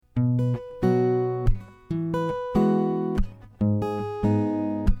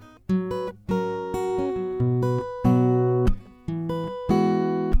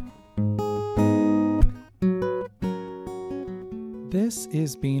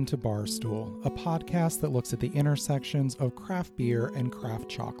is Bean to Barstool, a podcast that looks at the intersections of craft beer and craft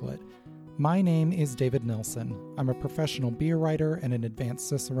chocolate. My name is David Nilsson. I'm a professional beer writer and an advanced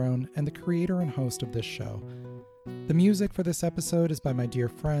cicerone, and the creator and host of this show. The music for this episode is by my dear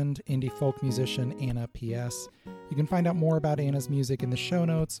friend, indie folk musician Anna P.S. You can find out more about Anna's music in the show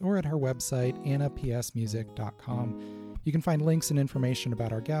notes or at her website, annapsmusic.com. You can find links and information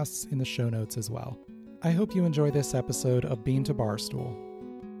about our guests in the show notes as well. I hope you enjoy this episode of Bean to Barstool.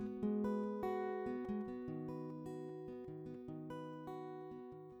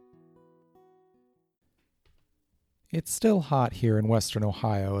 It's still hot here in Western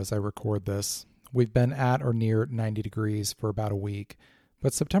Ohio as I record this. We've been at or near 90 degrees for about a week,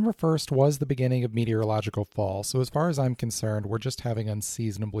 but September 1st was the beginning of meteorological fall, so as far as I'm concerned, we're just having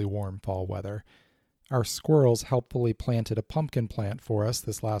unseasonably warm fall weather. Our squirrels helpfully planted a pumpkin plant for us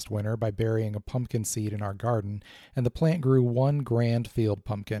this last winter by burying a pumpkin seed in our garden, and the plant grew one grand field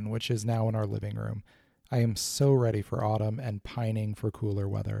pumpkin, which is now in our living room. I am so ready for autumn and pining for cooler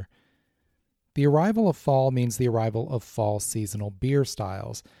weather. The arrival of fall means the arrival of fall seasonal beer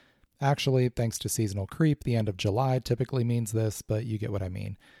styles. Actually, thanks to seasonal creep, the end of July typically means this, but you get what I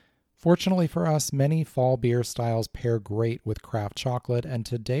mean. Fortunately for us, many fall beer styles pair great with craft chocolate, and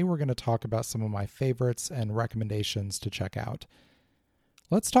today we're going to talk about some of my favorites and recommendations to check out.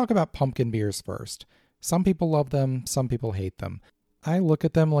 Let's talk about pumpkin beers first. Some people love them, some people hate them. I look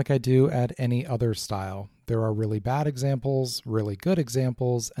at them like I do at any other style. There are really bad examples, really good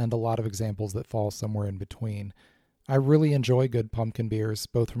examples, and a lot of examples that fall somewhere in between. I really enjoy good pumpkin beers,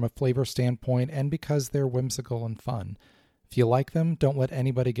 both from a flavor standpoint and because they're whimsical and fun. If you like them, don't let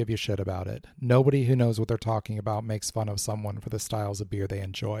anybody give you shit about it. Nobody who knows what they're talking about makes fun of someone for the styles of beer they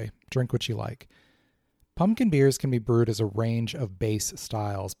enjoy. Drink what you like. Pumpkin beers can be brewed as a range of base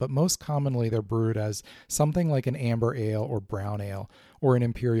styles, but most commonly they're brewed as something like an amber ale or brown ale, or an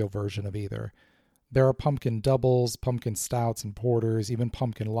imperial version of either. There are pumpkin doubles, pumpkin stouts and porters, even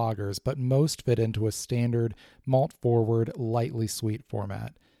pumpkin lagers, but most fit into a standard, malt-forward, lightly sweet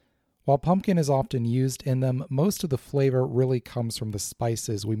format. While pumpkin is often used in them, most of the flavor really comes from the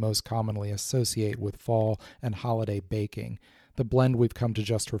spices we most commonly associate with fall and holiday baking, the blend we've come to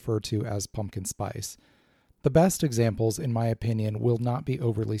just refer to as pumpkin spice. The best examples, in my opinion, will not be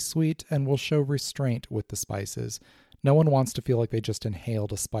overly sweet and will show restraint with the spices. No one wants to feel like they just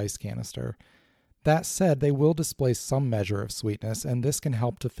inhaled a spice canister. That said, they will display some measure of sweetness, and this can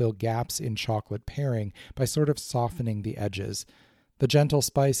help to fill gaps in chocolate pairing by sort of softening the edges. The gentle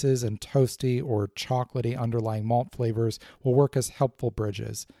spices and toasty or chocolatey underlying malt flavors will work as helpful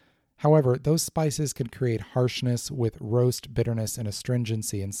bridges. However, those spices can create harshness with roast bitterness and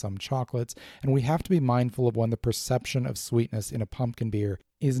astringency in some chocolates, and we have to be mindful of when the perception of sweetness in a pumpkin beer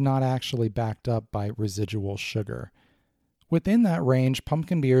is not actually backed up by residual sugar. Within that range,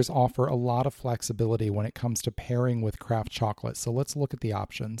 pumpkin beers offer a lot of flexibility when it comes to pairing with craft chocolate, so let's look at the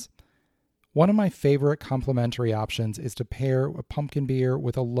options. One of my favorite complementary options is to pair a pumpkin beer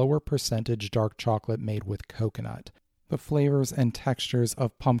with a lower percentage dark chocolate made with coconut. The flavors and textures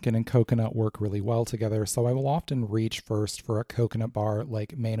of pumpkin and coconut work really well together, so I will often reach first for a coconut bar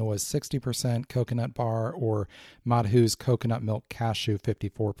like Mainawa's 60% coconut bar or Madhu's coconut milk cashew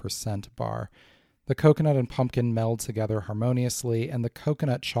 54% bar. The coconut and pumpkin meld together harmoniously, and the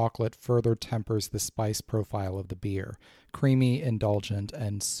coconut chocolate further tempers the spice profile of the beer. Creamy, indulgent,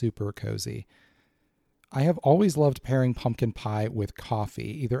 and super cozy. I have always loved pairing pumpkin pie with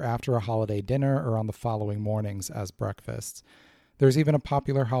coffee, either after a holiday dinner or on the following mornings as breakfasts. There's even a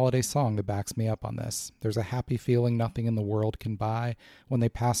popular holiday song that backs me up on this. There's a happy feeling nothing in the world can buy when they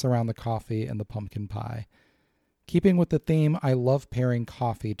pass around the coffee and the pumpkin pie. Keeping with the theme, I love pairing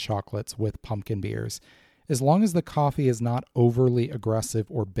coffee chocolates with pumpkin beers. As long as the coffee is not overly aggressive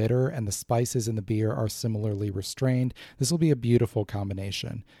or bitter and the spices in the beer are similarly restrained, this will be a beautiful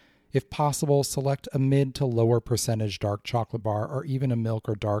combination. If possible, select a mid to lower percentage dark chocolate bar or even a milk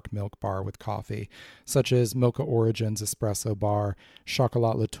or dark milk bar with coffee, such as Mocha Origins Espresso Bar,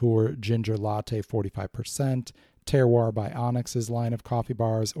 Chocolat Latour Ginger Latte 45%, Terroir by Onyx's line of coffee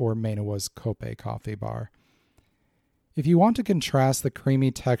bars, or Mainawa's Cope Coffee Bar. If you want to contrast the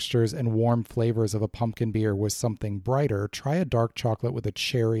creamy textures and warm flavors of a pumpkin beer with something brighter, try a dark chocolate with a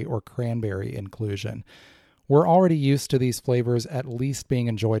cherry or cranberry inclusion. We're already used to these flavors at least being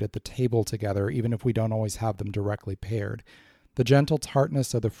enjoyed at the table together, even if we don't always have them directly paired. The gentle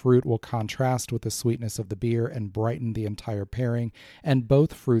tartness of the fruit will contrast with the sweetness of the beer and brighten the entire pairing, and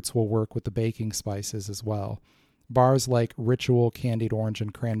both fruits will work with the baking spices as well. Bars like Ritual Candied Orange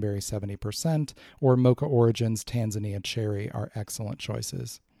and Cranberry 70% or Mocha Origins Tanzania Cherry are excellent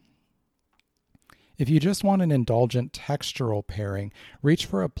choices. If you just want an indulgent textural pairing, reach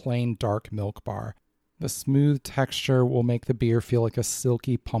for a plain dark milk bar. The smooth texture will make the beer feel like a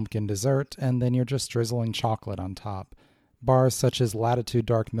silky pumpkin dessert, and then you're just drizzling chocolate on top. Bars such as Latitude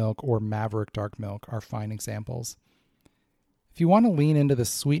Dark Milk or Maverick Dark Milk are fine examples. If you want to lean into the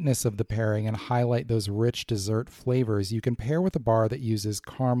sweetness of the pairing and highlight those rich dessert flavors, you can pair with a bar that uses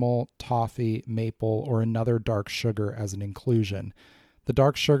caramel, toffee, maple, or another dark sugar as an inclusion. The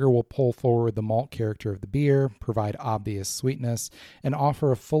dark sugar will pull forward the malt character of the beer, provide obvious sweetness, and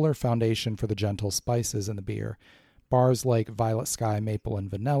offer a fuller foundation for the gentle spices in the beer. Bars like Violet Sky Maple and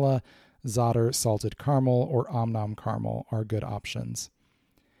Vanilla, Zotter Salted Caramel, or Omnom Caramel are good options.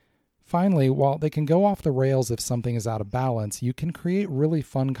 Finally, while they can go off the rails if something is out of balance, you can create really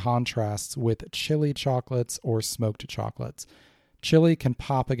fun contrasts with chili chocolates or smoked chocolates. Chili can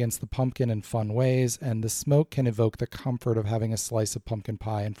pop against the pumpkin in fun ways, and the smoke can evoke the comfort of having a slice of pumpkin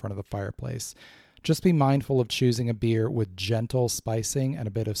pie in front of the fireplace. Just be mindful of choosing a beer with gentle spicing and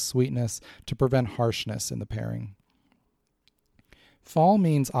a bit of sweetness to prevent harshness in the pairing. Fall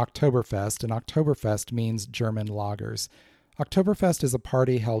means Oktoberfest, and Oktoberfest means German lagers. Oktoberfest is a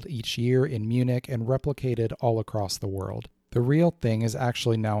party held each year in Munich and replicated all across the world. The real thing is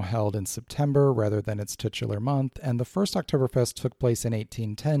actually now held in September rather than its titular month, and the first Oktoberfest took place in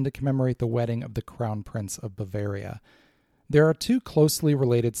 1810 to commemorate the wedding of the Crown Prince of Bavaria. There are two closely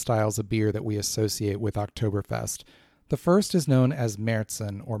related styles of beer that we associate with Oktoberfest. The first is known as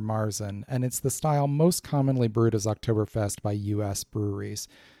Märzen or Marzen, and it's the style most commonly brewed as Oktoberfest by U.S. breweries.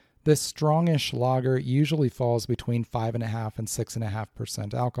 This strongish lager usually falls between 5.5% and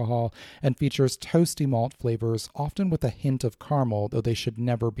 6.5% alcohol and features toasty malt flavors, often with a hint of caramel, though they should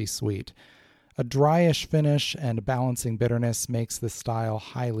never be sweet. A dryish finish and balancing bitterness makes this style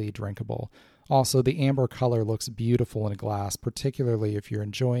highly drinkable. Also, the amber color looks beautiful in a glass, particularly if you're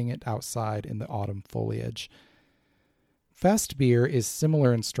enjoying it outside in the autumn foliage. Fest beer is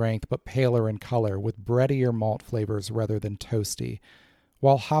similar in strength but paler in color, with breadier malt flavors rather than toasty.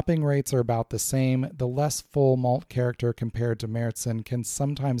 While hopping rates are about the same, the less full malt character compared to Märzen can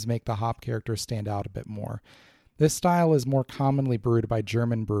sometimes make the hop character stand out a bit more. This style is more commonly brewed by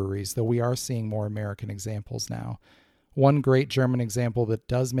German breweries, though we are seeing more American examples now. One great German example that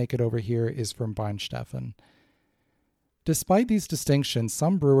does make it over here is from Weihenstephan. Despite these distinctions,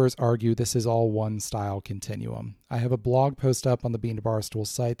 some brewers argue this is all one style continuum. I have a blog post up on the Bean to Barstool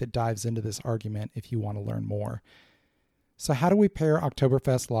site that dives into this argument if you want to learn more. So how do we pair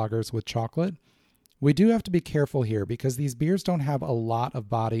Oktoberfest lagers with chocolate? We do have to be careful here because these beers don't have a lot of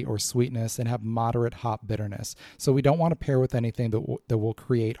body or sweetness and have moderate hop bitterness, so we don't want to pair with anything that will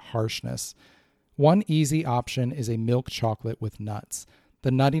create harshness. One easy option is a milk chocolate with nuts.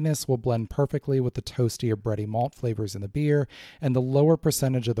 The nuttiness will blend perfectly with the toasty or bready malt flavors in the beer, and the lower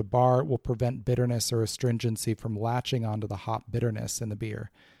percentage of the bar will prevent bitterness or astringency from latching onto the hop bitterness in the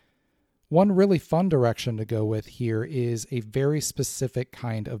beer. One really fun direction to go with here is a very specific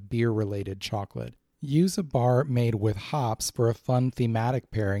kind of beer-related chocolate. Use a bar made with hops for a fun thematic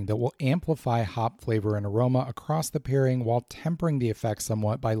pairing that will amplify hop flavor and aroma across the pairing while tempering the effect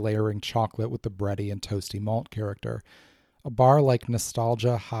somewhat by layering chocolate with the bready and toasty malt character. A bar like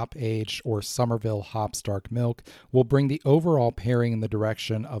Nostalgia Hop Aged or Somerville Hops Dark Milk will bring the overall pairing in the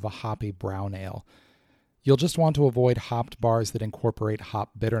direction of a hoppy brown ale. You'll just want to avoid hopped bars that incorporate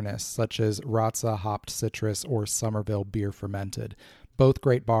hop bitterness, such as Ratza Hopped Citrus or Somerville Beer Fermented. Both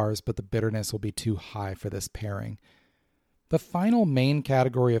great bars, but the bitterness will be too high for this pairing. The final main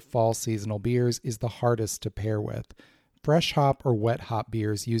category of fall seasonal beers is the hardest to pair with. Fresh hop or wet hop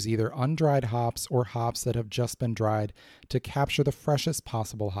beers use either undried hops or hops that have just been dried to capture the freshest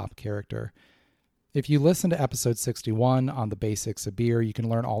possible hop character. If you listen to episode 61 on the basics of beer, you can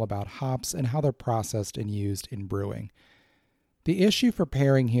learn all about hops and how they're processed and used in brewing. The issue for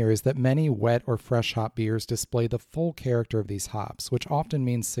pairing here is that many wet or fresh hop beers display the full character of these hops, which often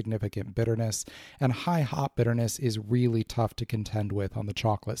means significant bitterness, and high hop bitterness is really tough to contend with on the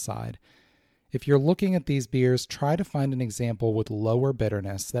chocolate side. If you're looking at these beers, try to find an example with lower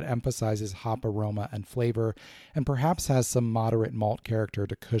bitterness that emphasizes hop aroma and flavor, and perhaps has some moderate malt character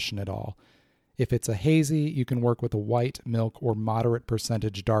to cushion it all. If it's a hazy, you can work with a white, milk, or moderate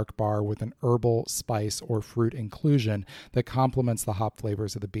percentage dark bar with an herbal, spice, or fruit inclusion that complements the hop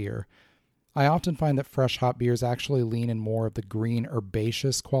flavors of the beer. I often find that fresh hop beers actually lean in more of the green,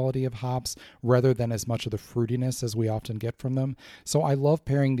 herbaceous quality of hops rather than as much of the fruitiness as we often get from them, so I love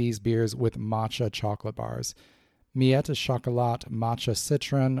pairing these beers with matcha chocolate bars. Miette Chocolat Matcha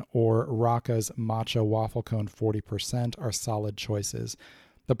Citron or Rocca's Matcha Waffle Cone 40% are solid choices.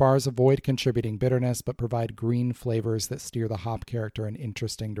 The bars avoid contributing bitterness but provide green flavors that steer the hop character in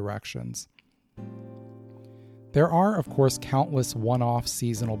interesting directions. There are, of course, countless one-off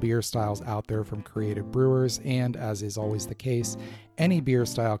seasonal beer styles out there from creative brewers, and as is always the case, any beer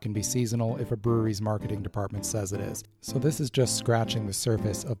style can be seasonal if a brewery's marketing department says it is. So this is just scratching the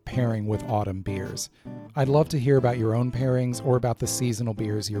surface of pairing with autumn beers. I'd love to hear about your own pairings or about the seasonal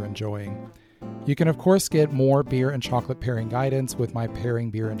beers you're enjoying. You can, of course, get more beer and chocolate pairing guidance with my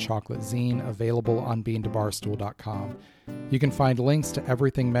Pairing Beer and Chocolate zine available on beantobarstool.com. You can find links to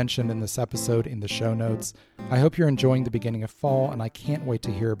everything mentioned in this episode in the show notes. I hope you're enjoying the beginning of fall, and I can't wait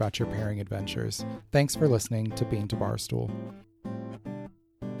to hear about your pairing adventures. Thanks for listening to Bean to Barstool.